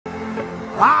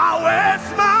I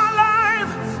waste my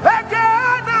life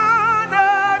again and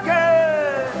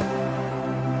again.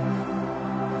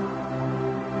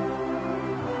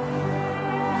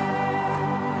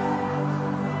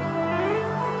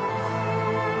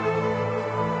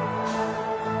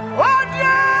 Oh,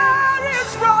 there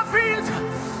is profit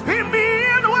in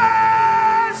being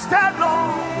wasted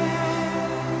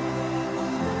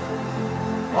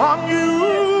on you.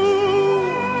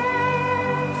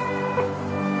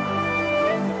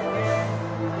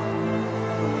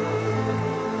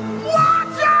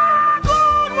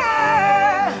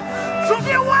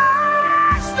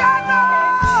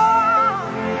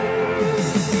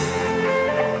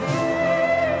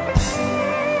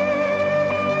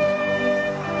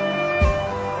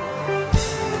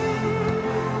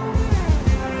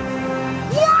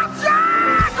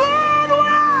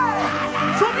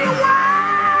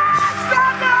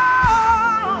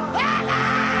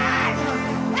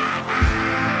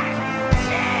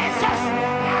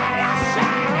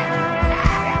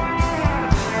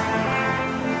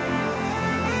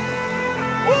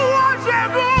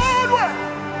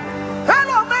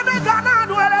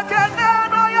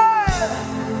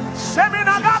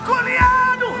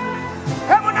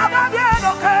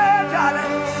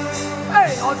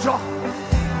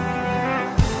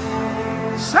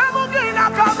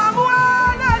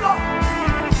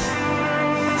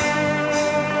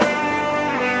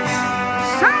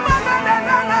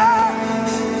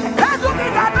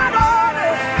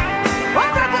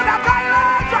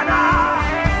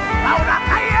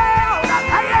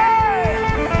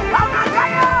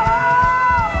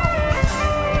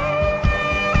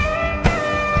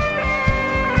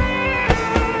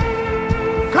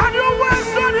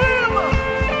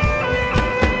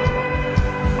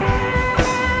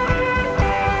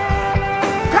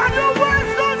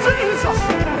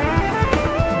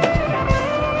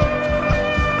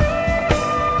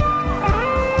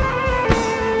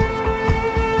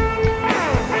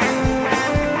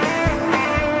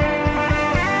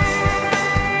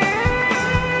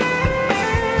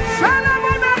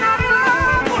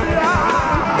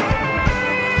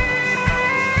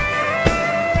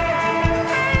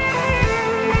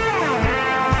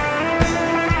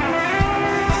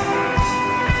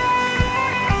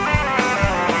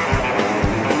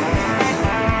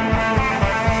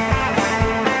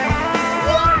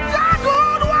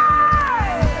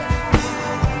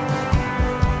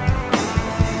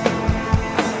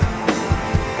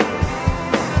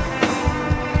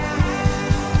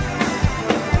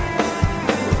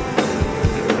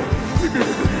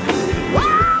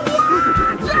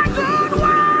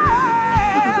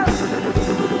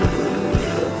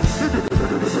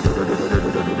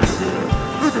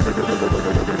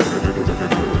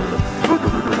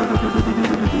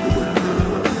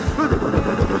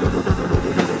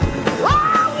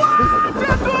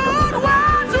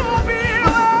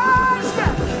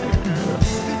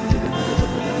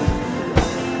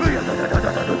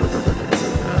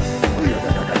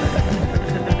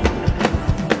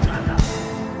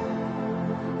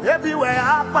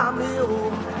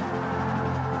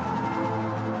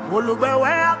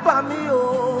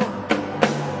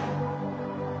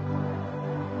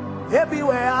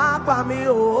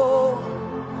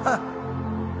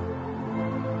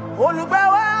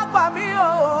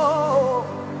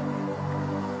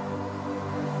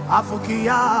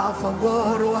 Afukia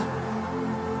Fogorua,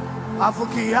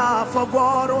 Afukia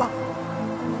Fogorua,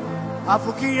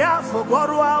 Afukia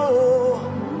Fogorua. Oh,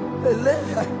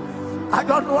 I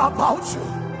don't know about you,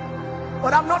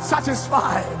 but I'm not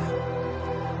satisfied.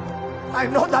 I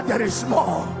know that there is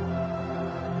more.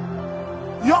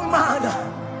 Young man,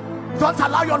 don't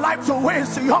allow your life to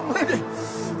waste. Young lady,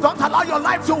 don't allow your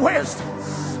life to waste.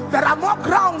 There are more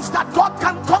grounds that God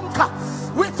can conquer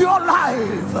with your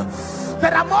life.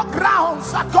 There are more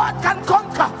grounds that God can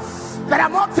conquer. There are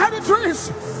more territories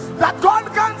that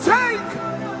God can take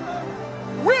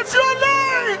with your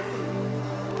life.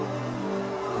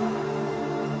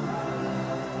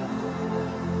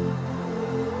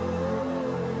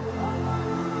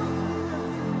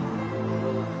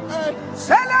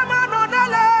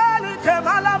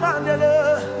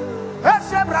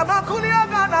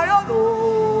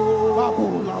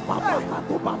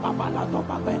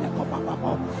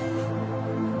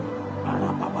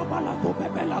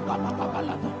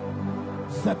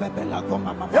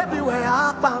 Everywhere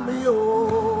I found me,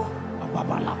 oh,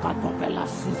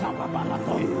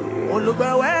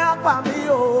 everywhere I found me,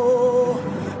 oh,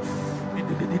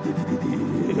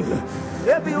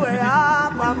 everywhere I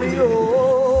found me,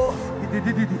 oh,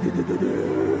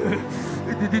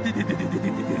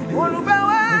 everywhere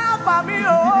I found me,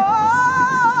 oh.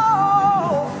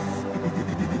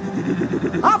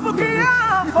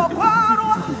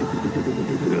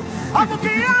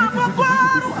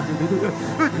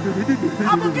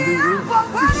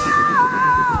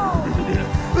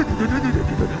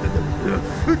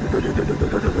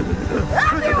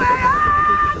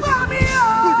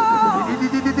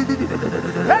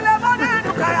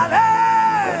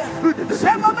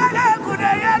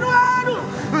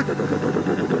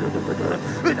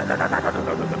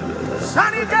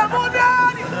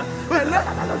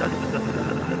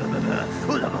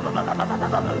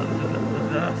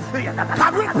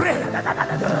 Can we pray?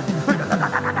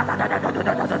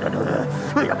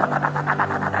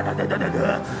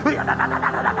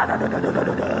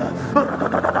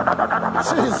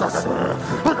 Jesus.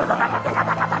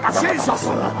 Jesus.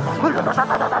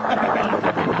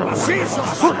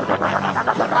 Jesus.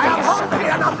 I am hungry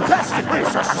and I'm thirsty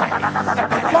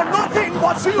for nothing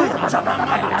but you.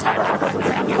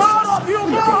 More of you,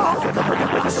 more.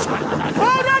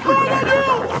 More and more of you.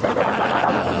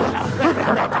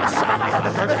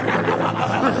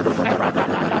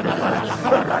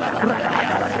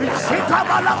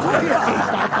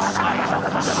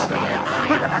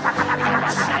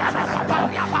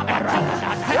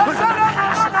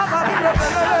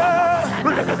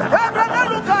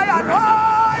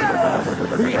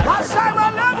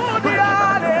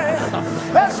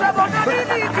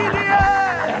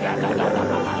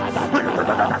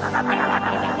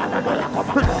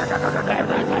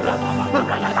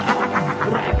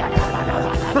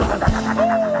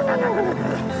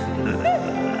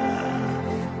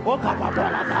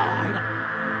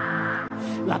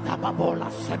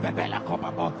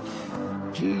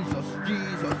 Jesus,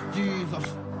 Jesus, Jesus.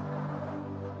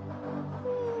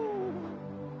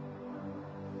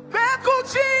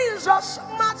 Jesus,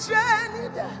 my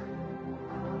change.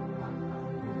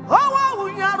 Oh,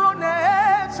 we are on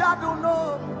edge. I don't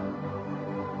know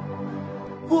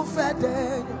who fed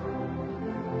it.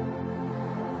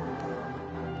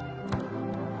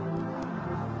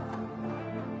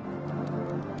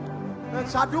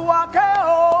 Saduake,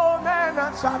 oh man,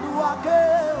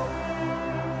 Saduake,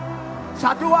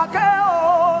 Saduake,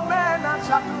 oh man,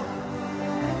 Sadu.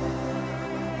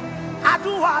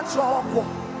 Adua choko,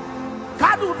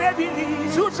 Kadu baby,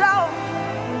 Zuchao,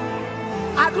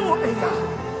 Adu Ega.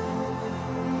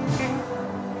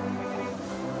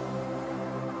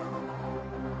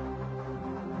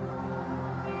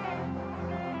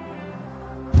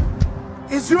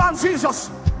 It's you and Jesus.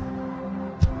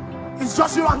 It's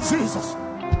just you and Jesus.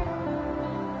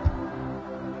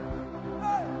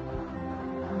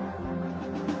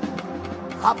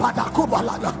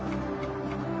 Abadakubalada.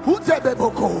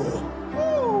 Utebeboko.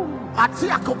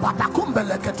 Atiako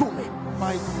batakumbele ketume.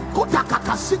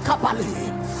 Kutakakasika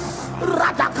bali.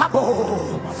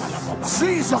 Radakabo.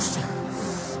 Jesus.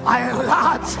 I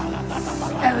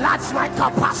enlarge my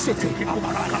capacity.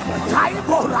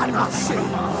 Taiboranasi.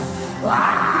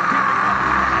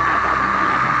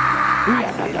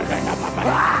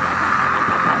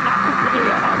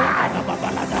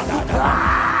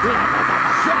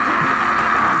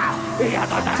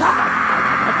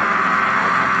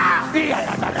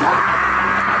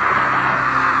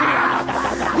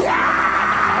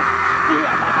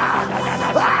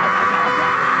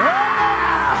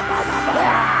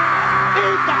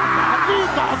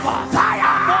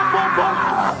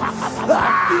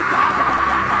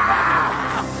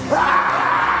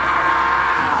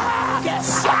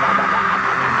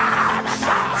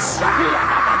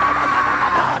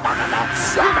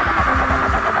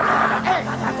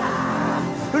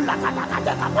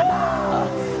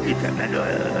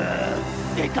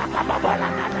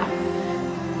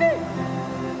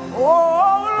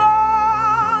 Oh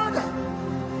Lord,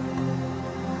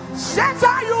 set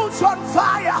our youth on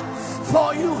fire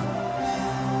for you,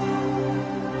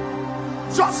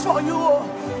 just for you.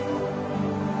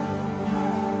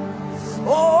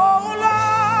 Oh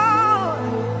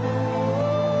Lord,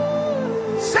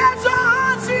 set our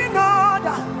hearts in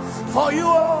order for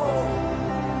you.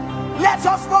 Let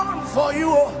us burn for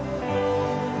you.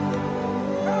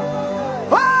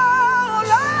 Oh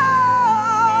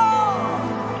Lord,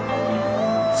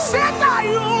 set our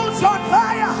youth on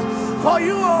fire for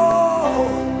you.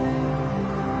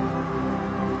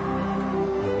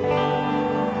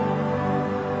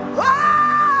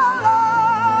 Oh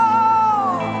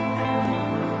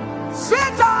Lord,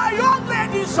 set our young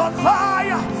ladies on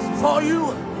fire for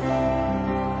you.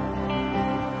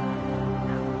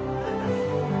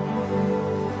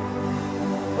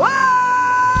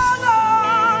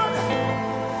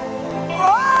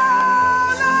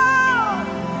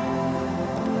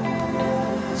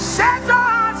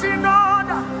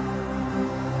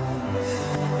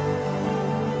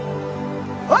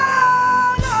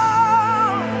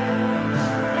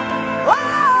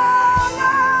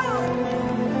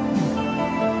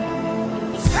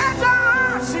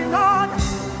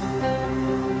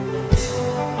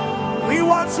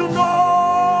 to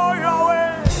know your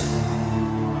way.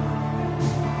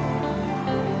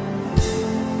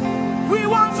 We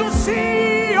want to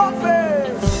see your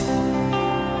face.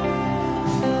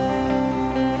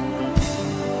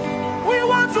 We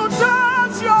want to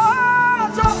touch your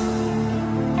heart.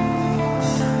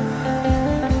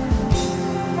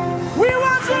 We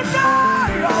want to know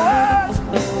your ways.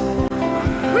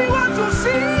 We want to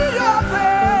see your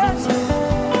face.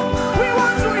 We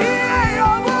want to hear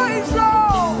your voice,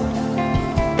 Lord.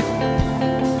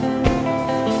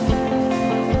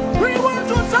 We want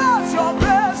to touch your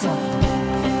place.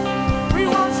 We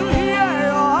want to hear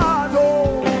your heart,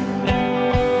 oh.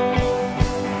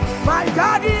 My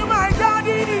daddy,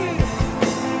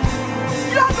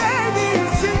 your baby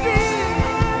is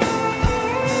singing.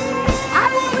 I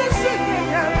will be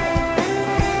singing.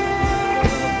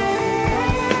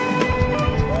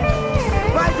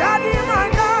 My daddy,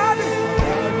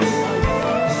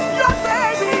 your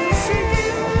baby is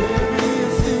singing.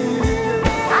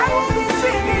 I will be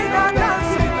singing and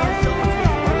dancing.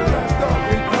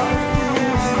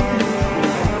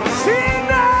 Sing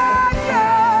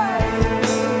again.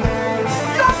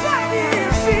 Your baby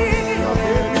is singing.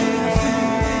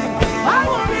 I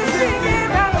will be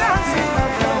singing and dancing.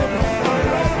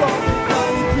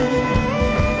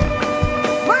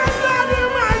 My daddy,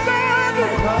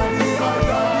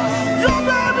 your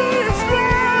baby is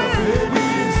great.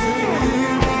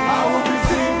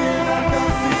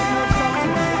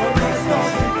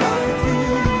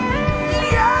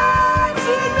 Yes,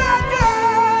 sing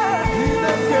again.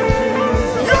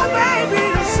 Your baby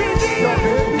is singing.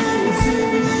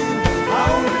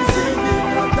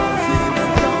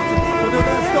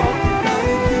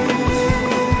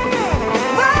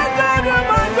 My daddy,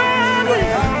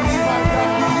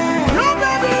 your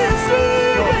baby is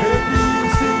singing.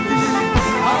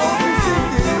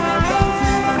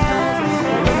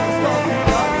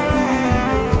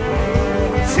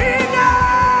 Sing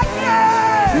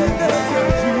again.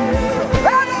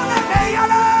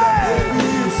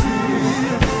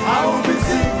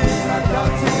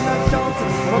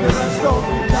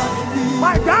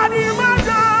 My daddy,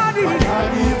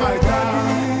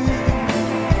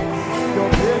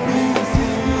 your baby is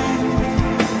singing.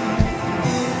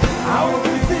 I will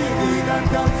be singing and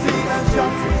dancing and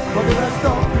shouting for the rest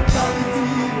of eternity.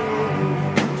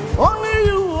 Only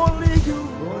you, only you.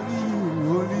 Only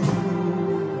you, only you,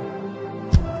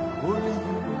 only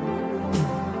you.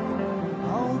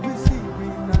 I will be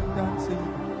singing and dancing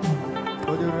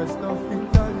for the rest of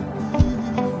eternity.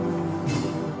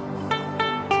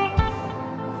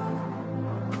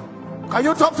 Can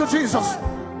you talk to Jesus?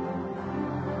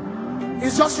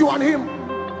 It's just you and him.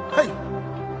 Hey,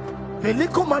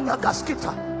 Pelikumana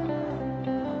Gaskita.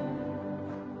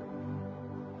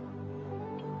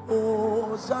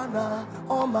 Hosanna,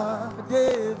 Oma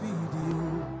David.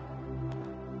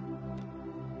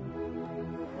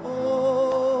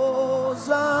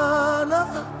 Hosanna,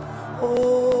 Hosanna,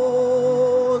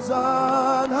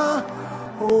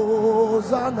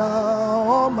 Hosanna,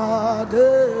 Oma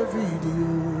David.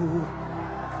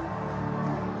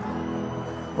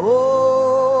 Hosanna,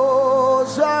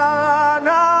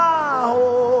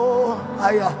 oh,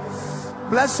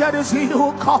 blessed is he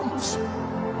who comes.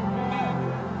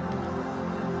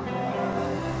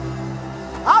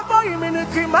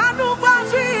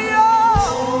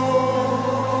 Hosanna,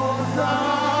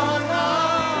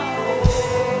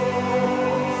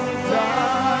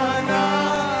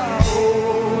 Hosanna,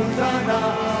 Hosanna,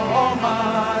 Oma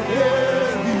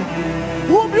David.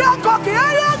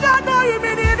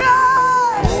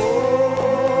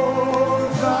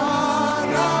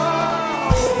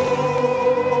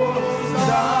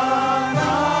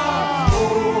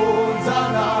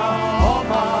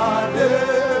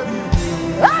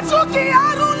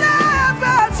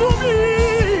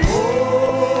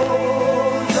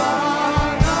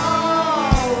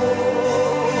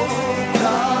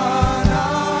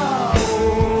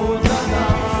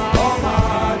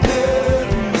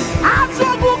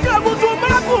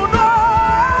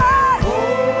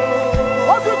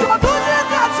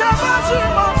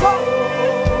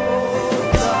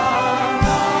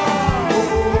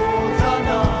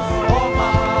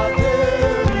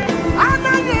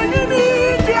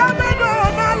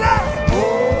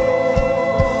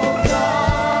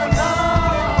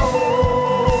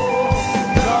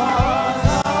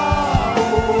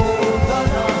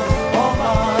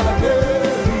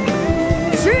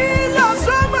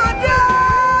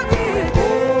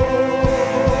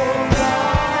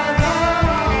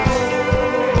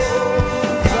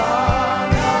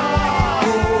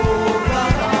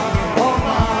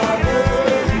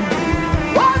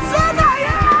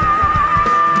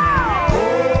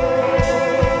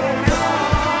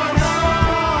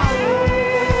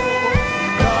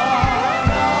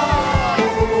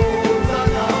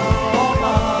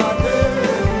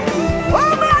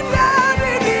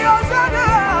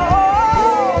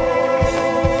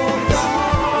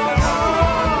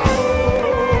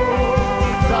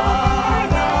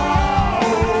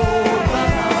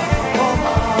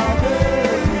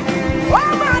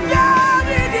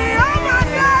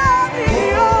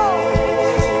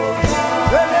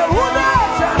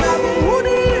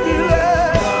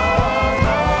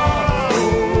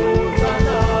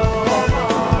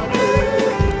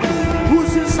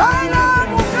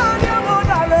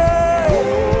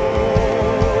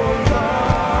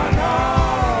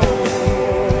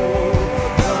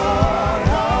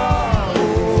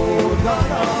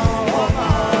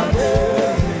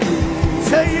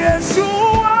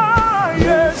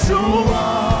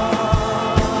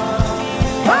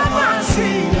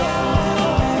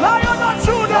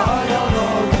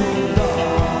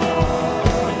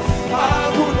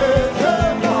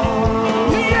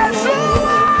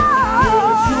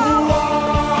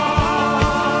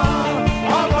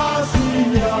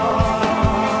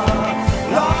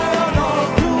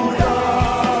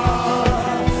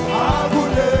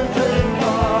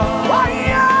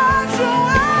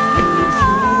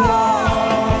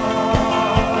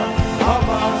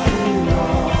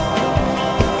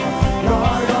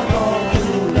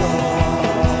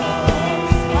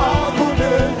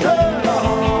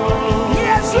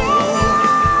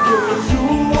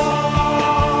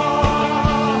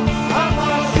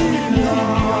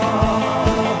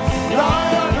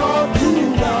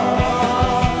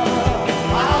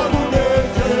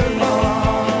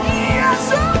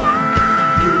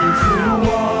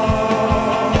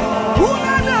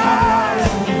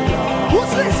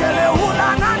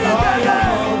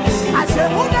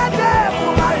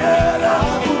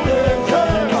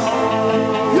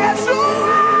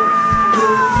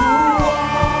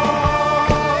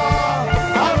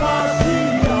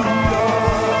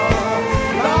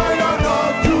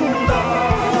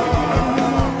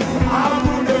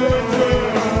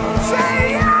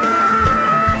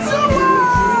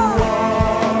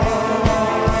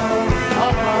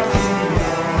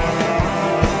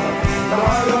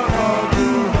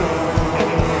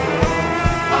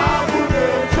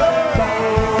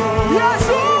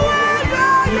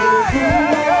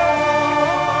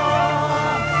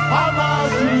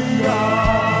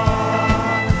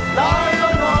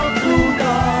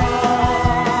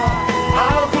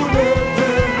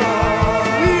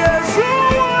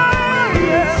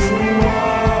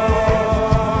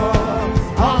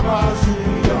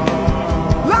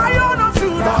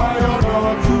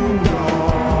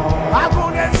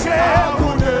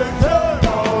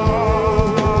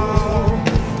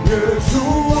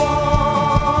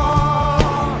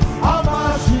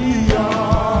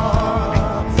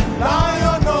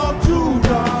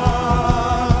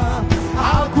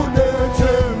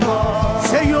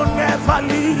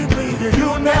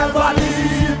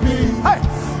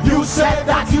 said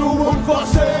that you won't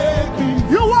forsake me.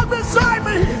 You walk beside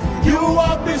me. You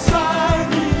walk beside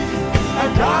me,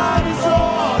 and that is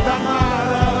all that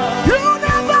matters. You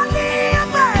never leave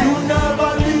me. You never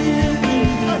leave me.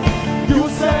 You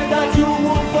said that you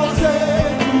won't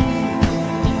forsake me.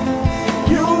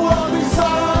 You walk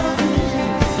beside me,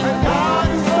 and that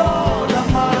is all that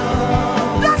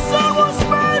matters. The sun was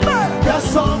made me. The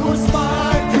sun was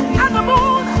mighty, And the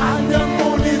moon. and the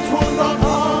moon it will not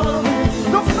harm me.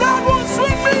 The flood will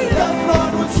sweep me. The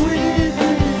flood will sweep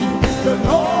me. The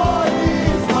Lord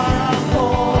is my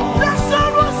anchor. The sun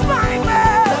was made me.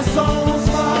 The sun was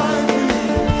mighty,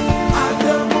 and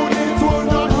the moon it will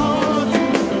not harm me.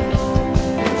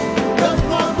 The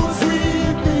flood will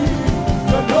sweep me.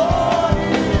 The Lord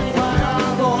is my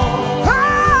anchor.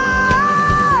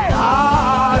 Hey!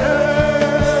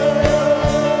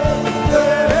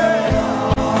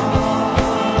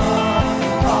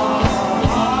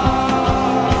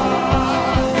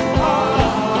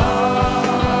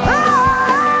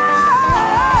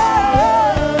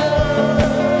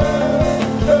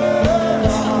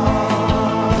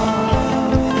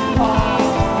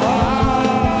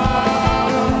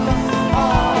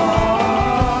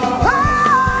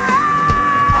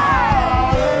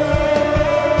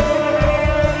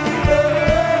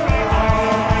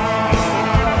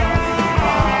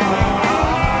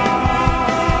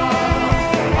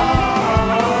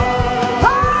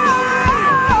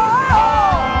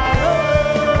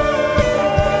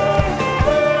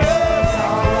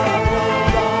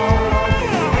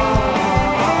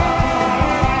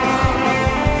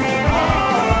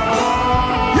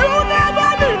 You never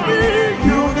leave me.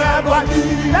 You never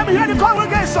leave. Let me hear the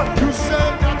congregation. You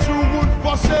said that you would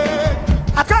forsake.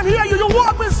 I can't hear you. You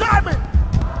walk beside me.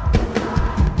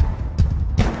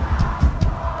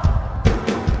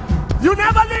 You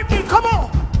never leave me. Come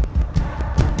on.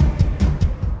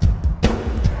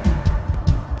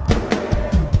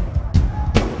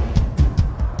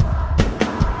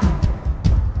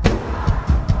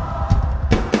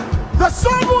 The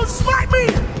sun will smite me.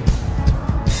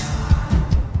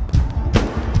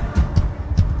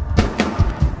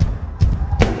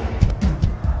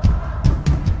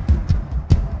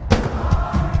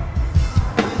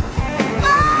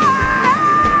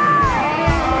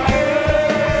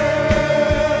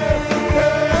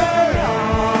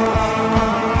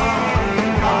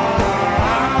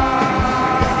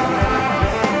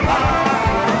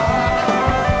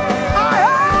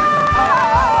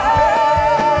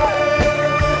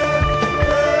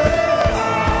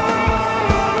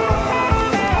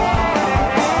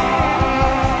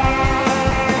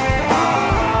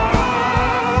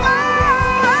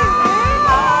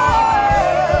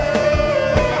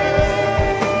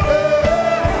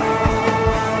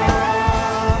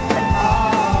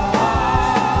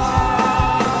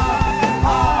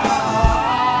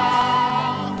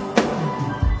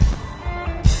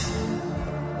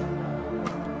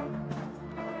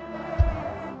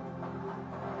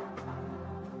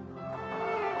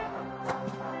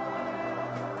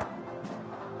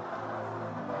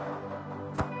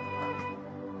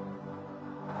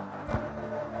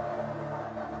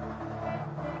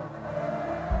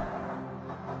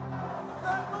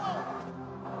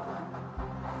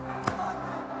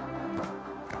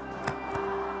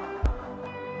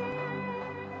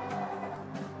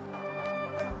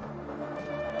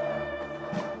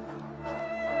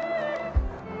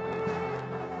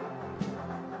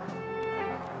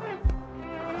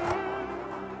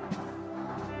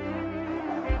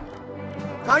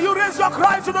 Can you raise your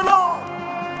cry to the Lord?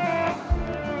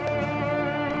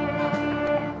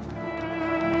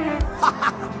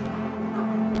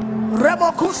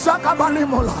 Remokusa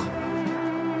kabalimola.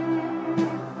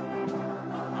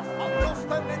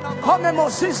 Come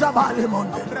mosiza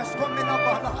balimonde.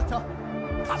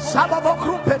 Sababo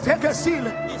krupe teke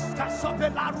sile.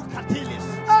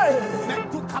 Hey.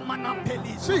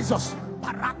 Jesus.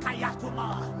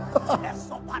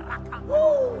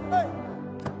 Hey.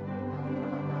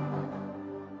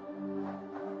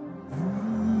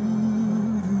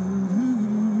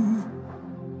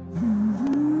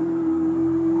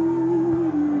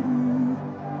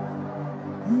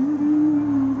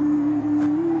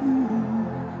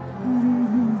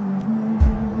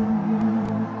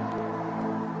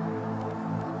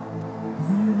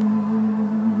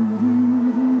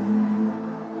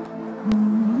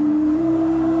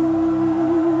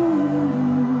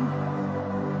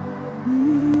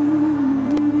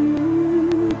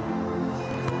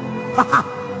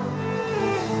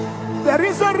 There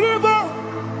is a river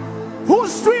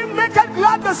whose stream maketh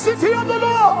glad the city of the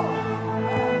Lord.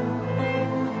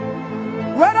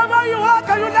 Wherever you are,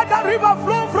 can you let that river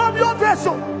flow from your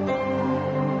vessel?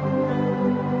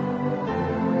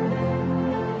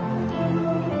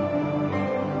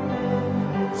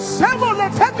 Semo le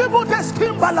tekibu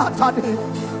teskimbalatani.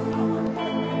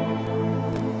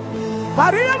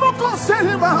 Pariamo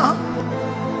conselima.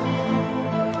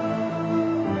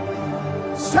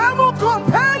 Semo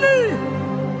compeli.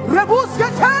 Rebusque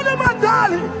tene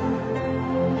mandali.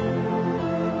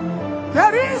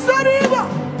 There is a river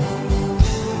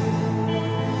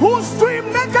whose stream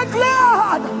maketh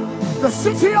glad the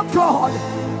city of God.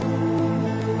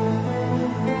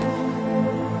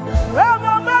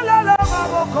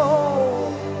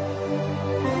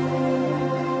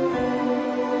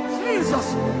 Jesus.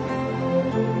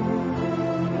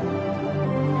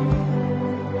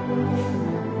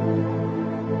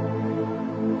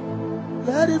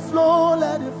 Let it flow,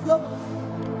 let it flow.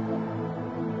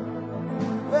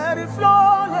 Let it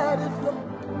flow, let it flow.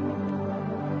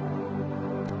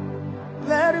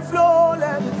 Let it flow,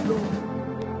 let it flow.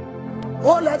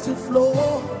 Oh, let it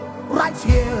flow right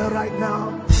here, right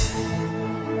now.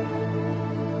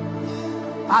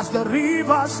 As the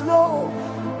rivers flow,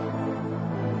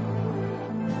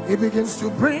 it begins to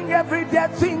bring every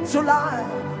dead thing to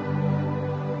life.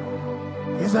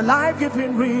 It's a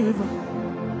life-giving river.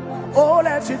 Oh,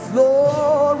 let it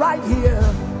flow right here,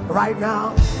 right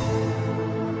now.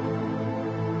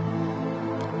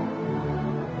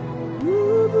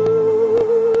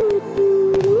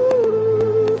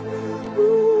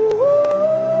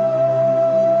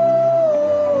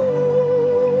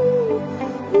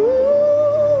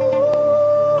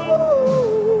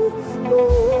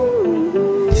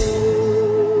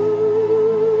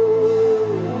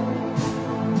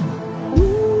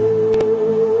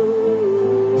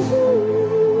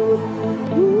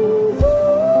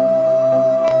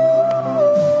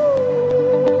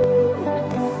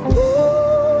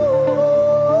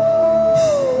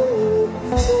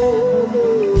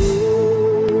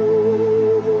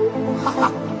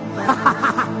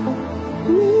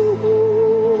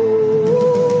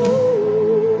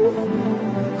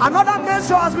 Another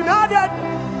measure has been added.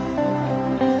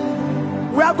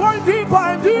 We are going deeper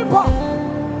and deeper.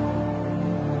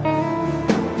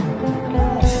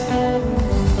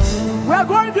 We are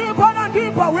going deeper and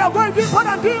deeper. We are going deeper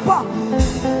and deeper.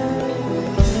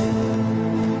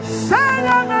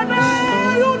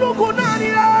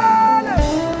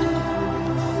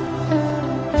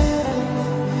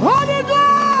 Holy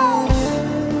God.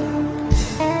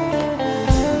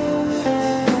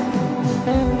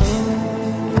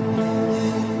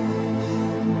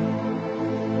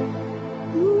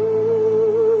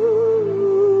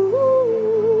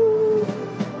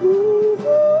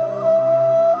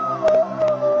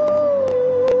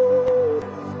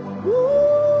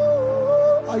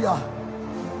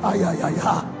 Ay, ay, ay,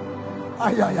 ay,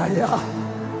 ay, ay, ay,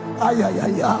 ay, ay,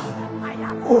 ay, ay.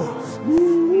 Oh.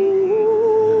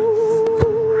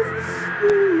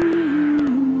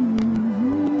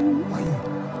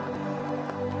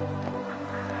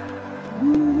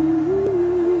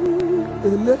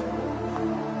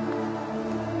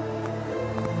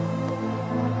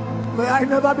 May I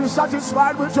never be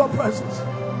satisfied with your presence.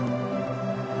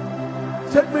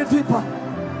 Take me deeper.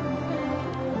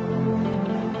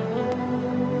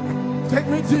 Take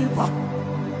me deeper.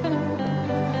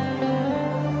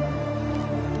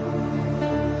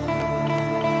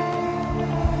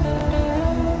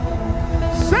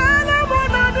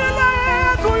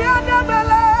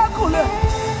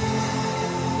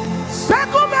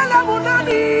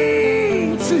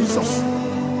 Jesus.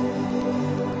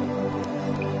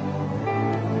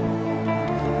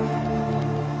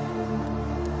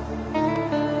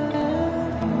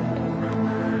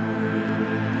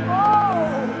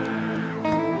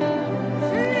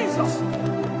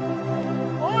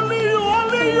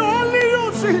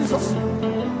 Jesus.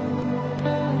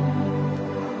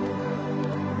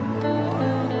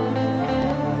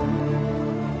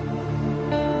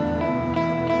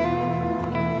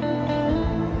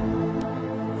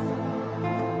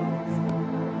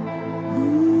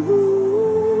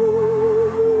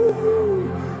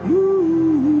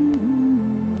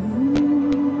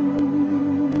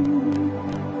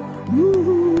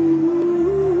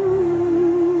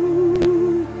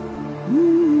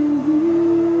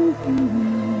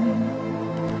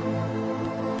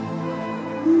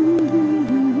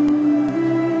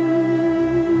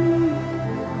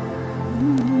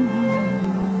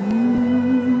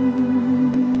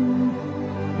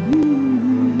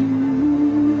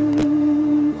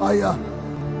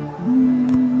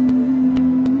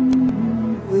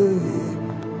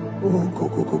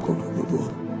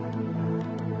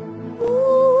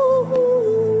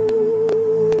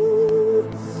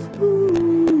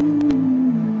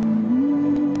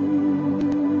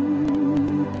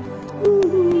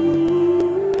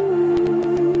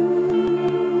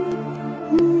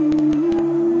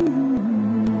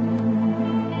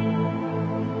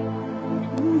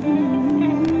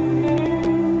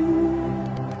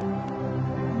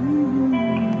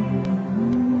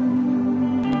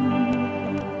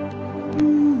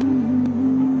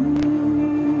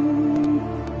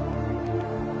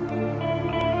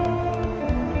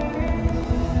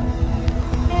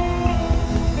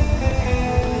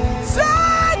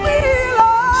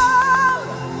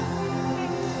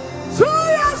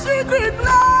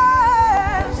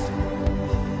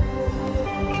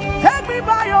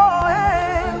 by your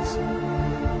hands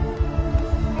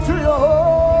to your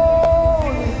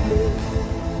holy place.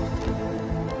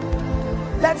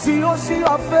 Let's see your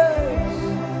face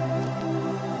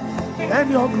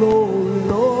and your glory,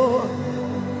 Lord.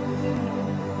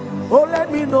 Oh,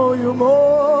 let me know you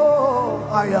more.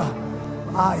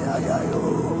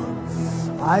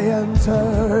 I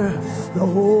enter the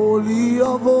holy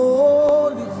of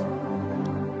holies.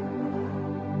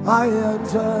 I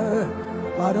enter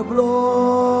by the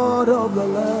blood of the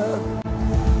Lamb.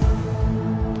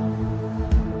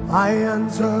 I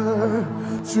enter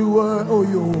to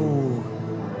you.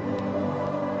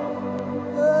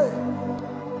 Hey,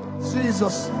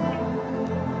 Jesus.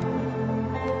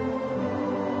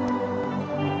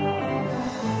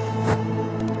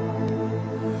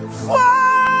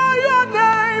 For your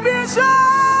name is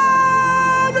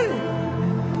holy.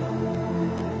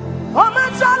 Oh,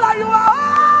 Manchala, you are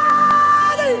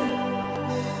holy.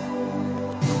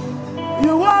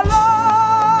 You are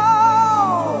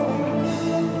Lord.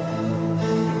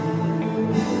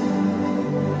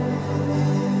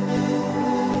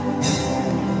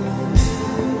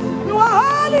 You are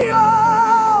holy, oh.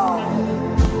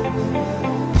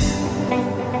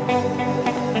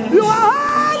 You are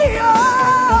holy, oh.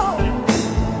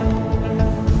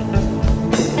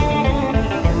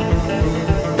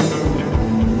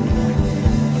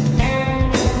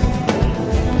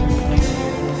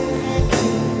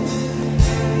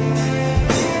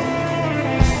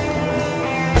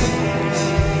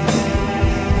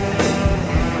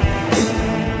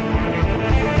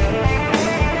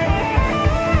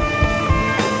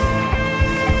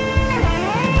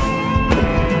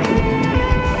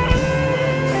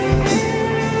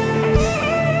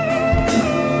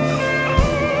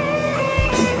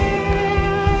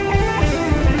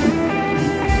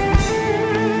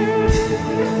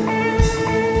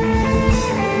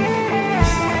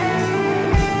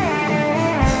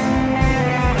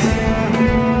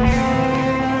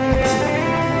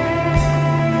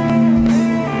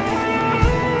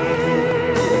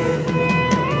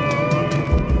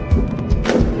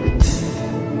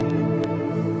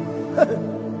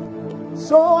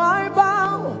 So I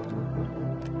bow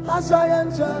as I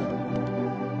enter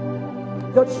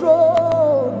the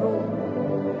throne room,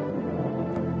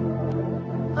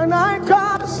 and I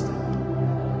cast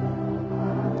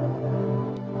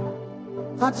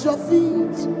at your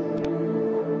feet.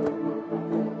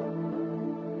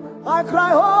 I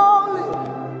cry, holy,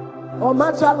 oh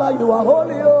Machala, you are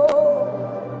holy,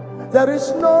 oh. There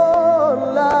is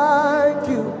none like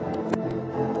you.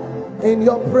 In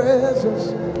your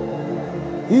presence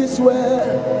is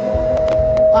where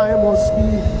I must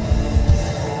be.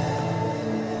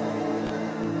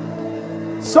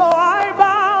 So I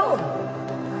bow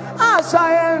as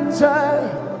I enter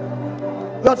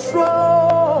the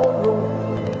throne room,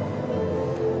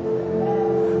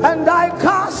 and I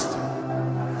cast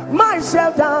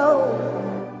myself down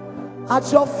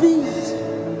at your feet.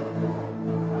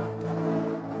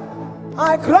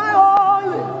 I cry,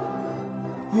 holy,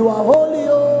 you are holy,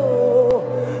 oh.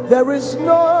 There is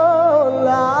none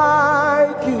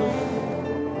like you.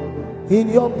 In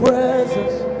your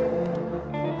presence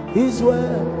is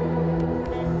where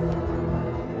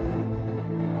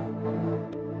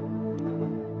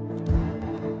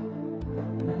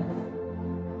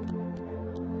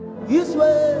is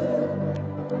where